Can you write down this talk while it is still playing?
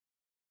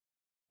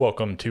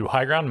Welcome to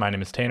High Ground. My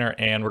name is Tanner,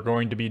 and we're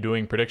going to be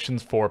doing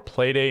predictions for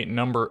Playdate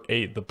number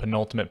 8, the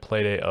penultimate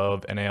Playdate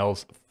of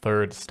NAL's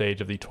third stage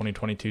of the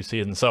 2022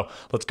 season. So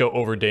let's go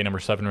over day number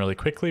 7 really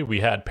quickly. We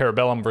had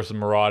Parabellum versus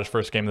Mirage,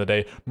 first game of the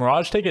day.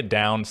 Mirage take it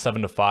down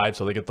 7-5,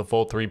 so they get the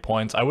full 3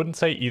 points. I wouldn't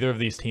say either of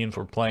these teams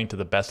were playing to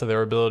the best of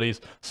their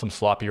abilities. Some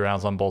sloppy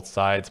rounds on both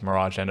sides.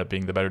 Mirage ended up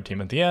being the better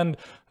team at the end,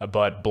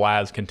 but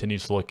Blaz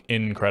continues to look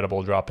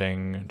incredible,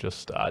 dropping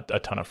just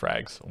a ton of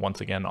frags once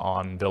again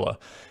on Villa.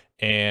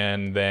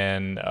 And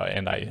then,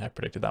 I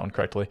predicted that one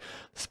correctly.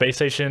 Space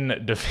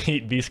Station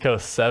defeat Beast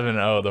Coast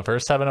 7-0, the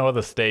first 7-0 of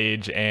the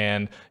stage.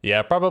 And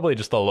yeah, probably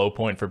just a low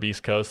point for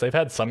Beast Coast. They've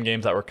had some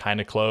games that were kind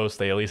of close.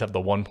 They at least have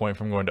the 1 point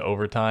from going to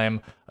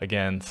overtime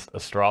against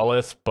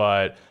Astralis,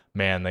 but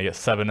man, they get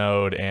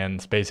 7-0'd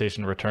and Space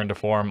Station returned to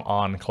form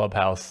on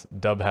Clubhouse,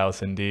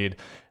 Dubhouse indeed.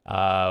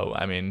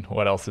 I mean,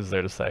 what else is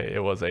there to say?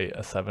 It was a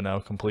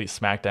 7-0 complete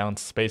smackdown.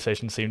 Space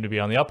Station seemed to be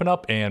on the up and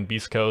up, and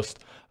Beast Coast,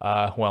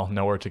 well,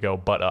 nowhere to go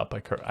but up.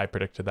 I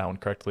predicted that one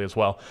correctly as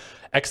well.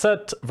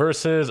 Xset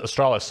versus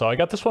Astralis. So I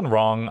got this one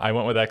wrong. I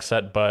went with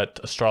Xset, but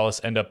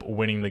Astralis end up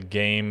winning the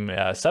game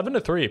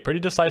 7-3. Pretty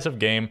decisive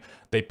game.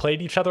 They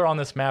played each other on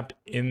this map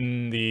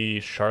in the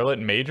Charlotte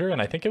Major, and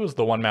I think it was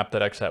the one map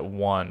that Xset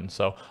won.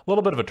 So a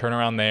little bit of a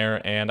turnaround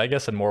there, and I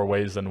guess in more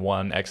ways than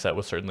one, Xset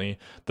was certainly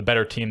the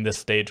better team this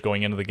stage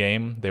going into the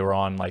game. They were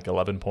on like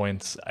 11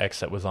 points.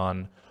 Xset was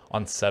on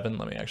 7.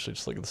 Let me actually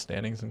just look at the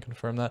standings and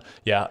confirm that.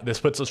 Yeah, this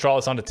puts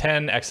Astralis onto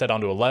 10, Xset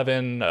onto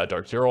 11,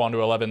 Dark Zero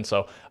onto 11.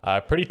 So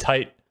pretty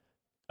tight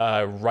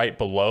right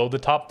below the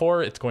top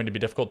 4. It's going to be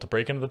difficult to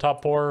break into the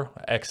top 4.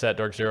 Xset,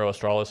 Dark Zero,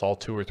 Astralis, all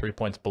 2 or 3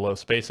 points below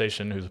Space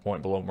Station, who's a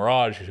point below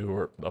Mirage, who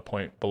are a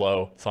point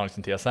below Sonics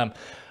and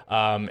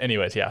TSM.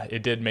 Anyways, yeah,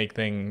 it does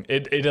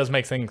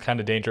make things kind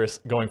of dangerous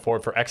going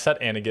forward for Xset,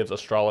 and it gives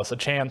Astralis a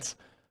chance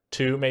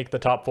to make the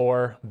top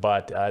 4,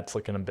 but it's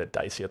looking a bit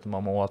dicey at the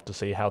moment. We'll have to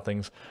see how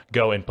things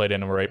go in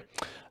Playdate number 8.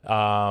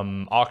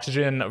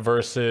 Oxygen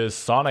versus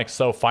Sonic.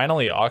 So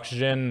finally,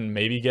 Oxygen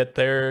maybe get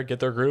their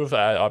groove.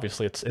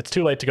 Obviously, it's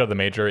too late to go to the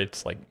major.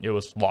 It's like it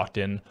was locked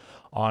in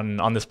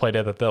on this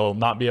Playdate that they'll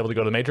not be able to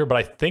go to the major, but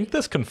I think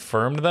this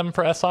confirmed them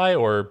for SI,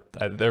 or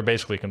they're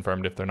basically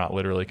confirmed if they're not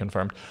literally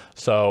confirmed.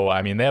 So,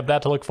 I mean, they have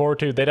that to look forward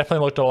to. They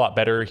definitely looked a lot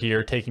better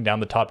here, taking down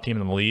the top team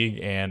in the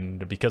league,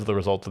 and because of the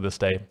results of this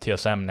day,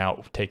 TSM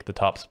now take the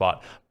top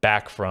spot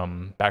back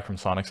from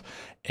Sonics.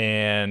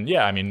 And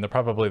yeah, I mean,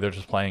 they're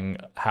just playing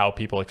how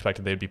people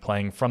expected they'd be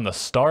playing from the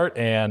start,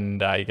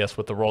 and I guess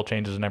with the role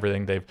changes and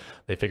everything,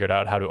 they figured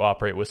out how to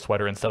operate with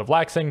Sweater instead of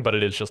Laxing, but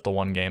it is just the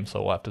one game,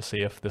 so we'll have to see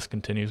if this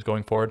continues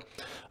going forward.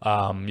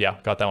 Yeah,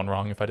 got that one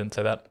wrong if I didn't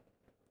say that.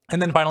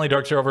 And then finally,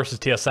 Dark Zero versus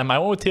TSM. I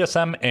went with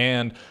TSM,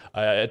 and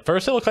at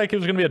first it looked like it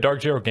was going to be a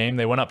Dark Zero game.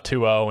 They went up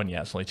 2-0, and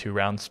yeah, it's only 2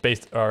 rounds.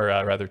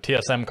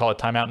 TSM call it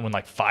timeout and win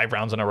like 5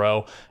 rounds in a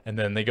row, and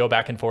then they go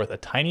back and forth a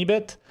tiny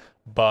bit.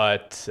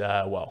 But,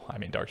 well, I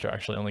mean, Dark Zero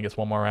actually only gets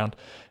 1 more round.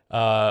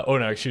 Oh,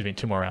 no, excuse me,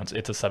 2 more rounds.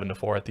 It's a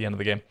 7-4 at the end of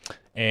the game.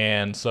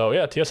 And so,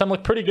 yeah, TSM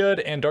looked pretty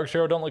good, and Dark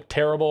Zero don't look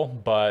terrible,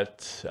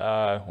 but,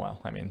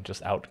 well, I mean,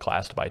 just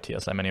outclassed by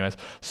TSM anyways.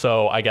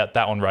 So I got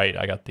that one right.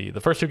 I got the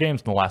first 2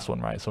 games and the last one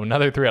right. So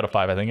another 3 out of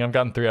 5. I think I've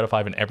gotten 3 out of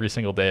 5 in every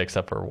single day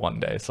except for one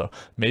day. So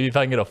maybe if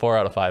I can get a 4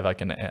 out of 5, I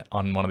can,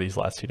 on one of these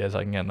last 2 days,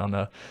 I can get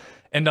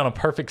end on a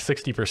perfect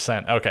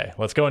 60%. Okay,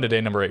 let's go into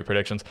day number 8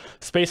 predictions.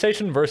 Space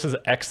Station versus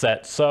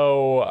Xset.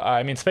 So,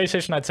 I mean, Space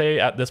Station, I'd say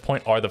at this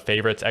point are the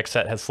favorites.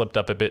 Xset has slipped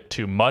up a bit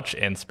too much,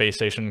 and Space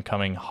Station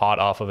coming hot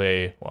off of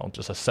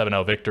just a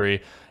 7-0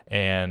 victory.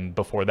 And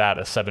before that,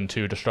 a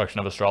 7-2 destruction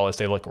of Astralis.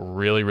 They look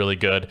really, really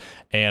good.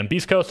 And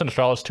Beast Coast and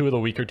Astralis, 2 of the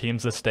weaker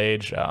teams this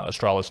stage.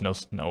 Astralis,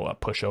 no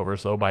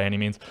pushovers, though, by any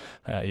means,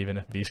 even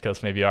if Beast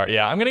Coast maybe are.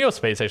 Yeah, I'm going to go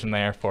Space Station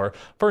there for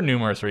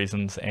numerous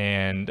reasons,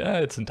 and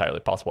it's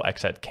entirely possible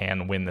Xset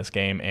can win this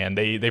game, and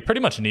they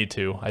pretty much need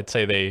to. I'd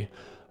say they...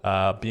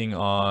 being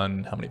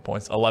on how many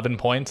points? 11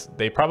 points.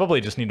 They probably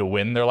just need to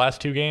win their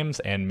last 2 games,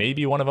 and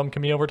maybe one of them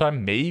can be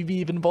overtime, maybe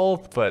even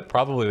both, but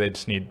probably they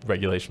just need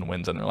regulation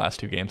wins in their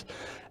last 2 games.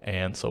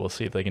 And so we'll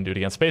see if they can do it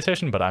against Space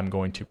Station, but I'm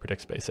going to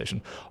predict Space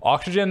Station.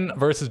 Oxygen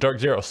versus Dark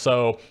Zero.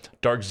 So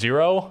Dark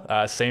Zero,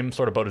 same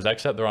sort of boat as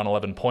Xset. They're on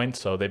 11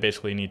 points, so they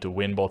basically need to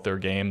win both their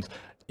games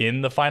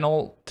in the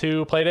final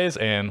 2 play days,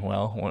 and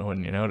well,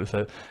 wouldn't you notice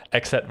it,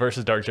 Xset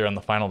versus Dark Zero on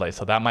the final day,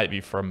 so that might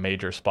be for a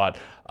major spot.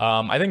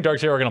 I think Dark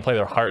Zero are going to play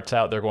their hearts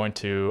out.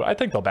 I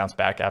think they'll bounce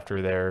back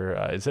after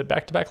their, is it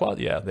back-to-back loss?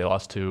 Yeah, they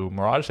lost to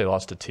Mirage, they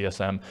lost to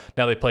TSM.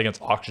 Now they play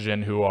against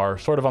Oxygen, who are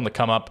sort of on the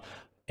come-up,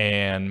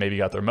 and maybe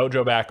got their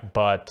mojo back,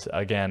 but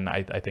again,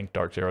 I think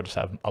Dark Zero just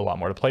have a lot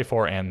more to play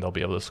for, and they'll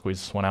be able to squeeze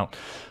this one out.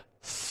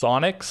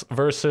 Sonics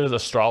versus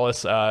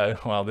Astralis.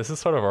 Well, this is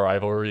sort of a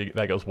rivalry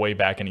that goes way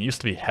back, and it used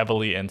to be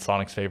heavily in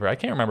Sonic's favor. I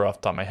can't remember off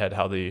the top of my head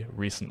how the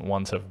recent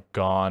ones have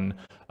gone.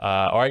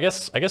 Or I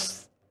guess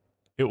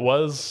it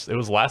it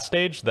was last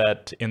stage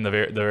that in the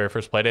very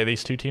first play day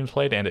these two teams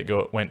played, and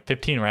went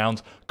 15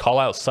 rounds, call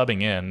out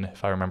subbing in,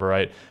 if I remember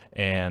right.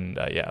 And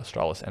yeah,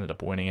 Astralis ended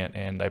up winning it,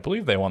 and I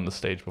believe they won the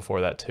stage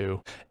before that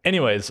too.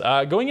 Anyways,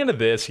 going into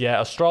this, yeah,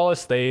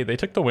 Astralis, they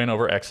took the win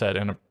over Xset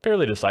in a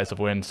fairly decisive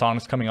win.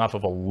 Sonics coming off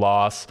of a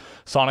loss.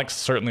 Sonics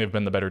certainly have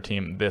been the better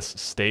team this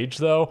stage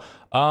though.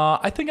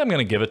 I think I'm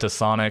going to give it to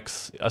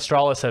Sonics.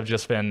 Astralis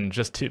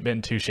have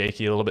been too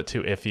shaky, a little bit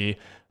too iffy.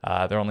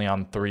 They're only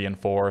on 3 and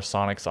 4.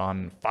 Sonics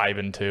on 5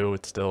 and 2.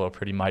 It's still a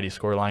pretty mighty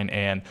scoreline.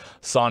 And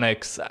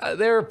Sonics,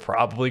 they're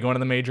probably going to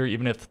the major,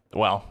 even if,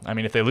 well, I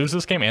mean, if they lose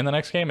this game and the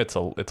next game, it's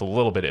a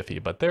little bit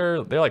iffy. But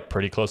they're like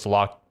pretty close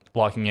to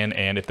locking in.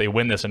 And if they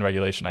win this in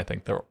regulation, I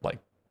think they're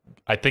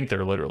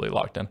literally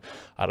locked in.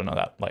 I don't know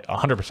that like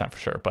 100% for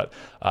sure, but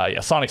yeah,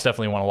 Sonics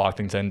definitely want to lock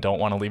things in. Don't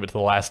want to leave it to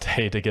the last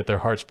day to get their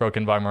hearts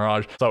broken by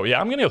Mirage. So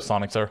yeah, I'm gonna go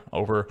Sonics there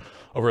over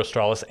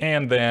Astralis.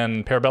 And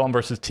then Parabellum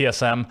versus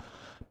TSM.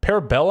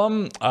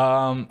 Parabellum,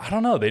 I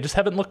don't know. They just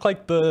haven't looked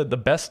like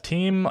the best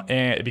team,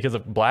 and because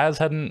if Blaz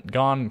hadn't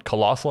gone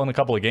colossal in a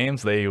couple of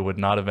games, they would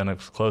not have been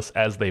as close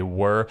as they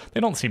were. They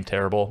don't seem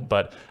terrible,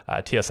 but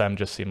TSM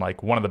just seemed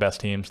like one of the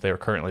best teams. They are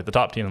currently the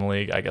top team in the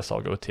league. I guess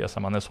I'll go with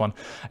TSM on this one.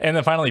 And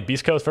then finally,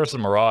 Beast Coast versus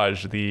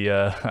Mirage.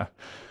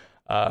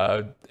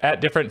 At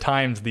different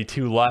times, the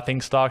two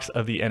laughing stocks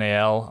of the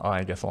NAL,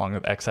 I guess along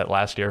with Xset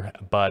last year,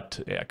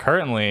 but yeah,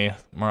 currently,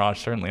 Mirage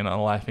certainly not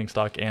a laughing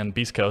stock, and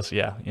Beast Coast,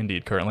 yeah,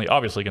 indeed, currently.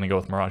 Obviously going to go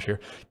with Mirage here.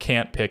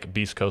 Can't pick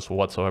Beast Coast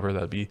whatsoever.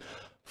 That'd be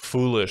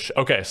foolish.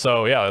 Okay,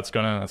 so yeah, that's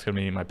gonna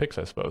be my picks,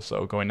 I suppose.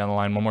 So going down the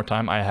line one more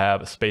time, I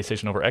have Space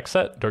Station over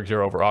Xset, Dark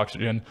Zero over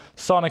Oxygen,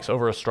 Sonics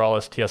over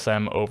Astralis,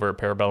 TSM over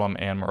Parabellum,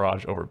 and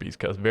Mirage over Beast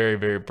Coast. Very,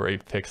 very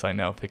brave picks, I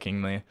know,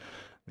 picking the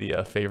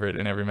favorite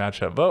in every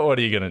matchup, but what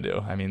are you gonna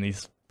do? I mean,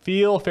 these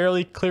feel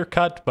fairly clear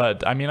cut,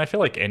 but I mean, I feel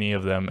like any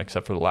of them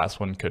except for the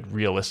last one could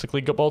realistically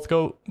go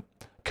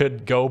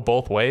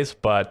both ways,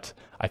 but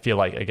I feel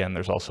like, again,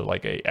 there's also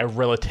like a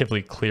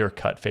relatively clear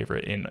cut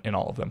favorite in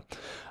all of them.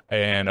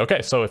 And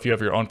okay, so if you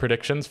have your own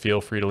predictions, feel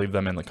free to leave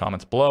them in the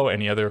comments below.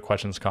 Any other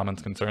questions,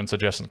 comments, concerns,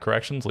 suggestions,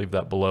 corrections, leave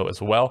that below as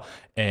well.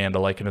 And a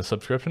like and a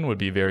subscription would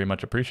be very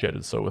much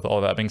appreciated. So with all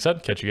that being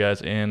said, catch you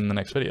guys in the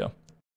next video.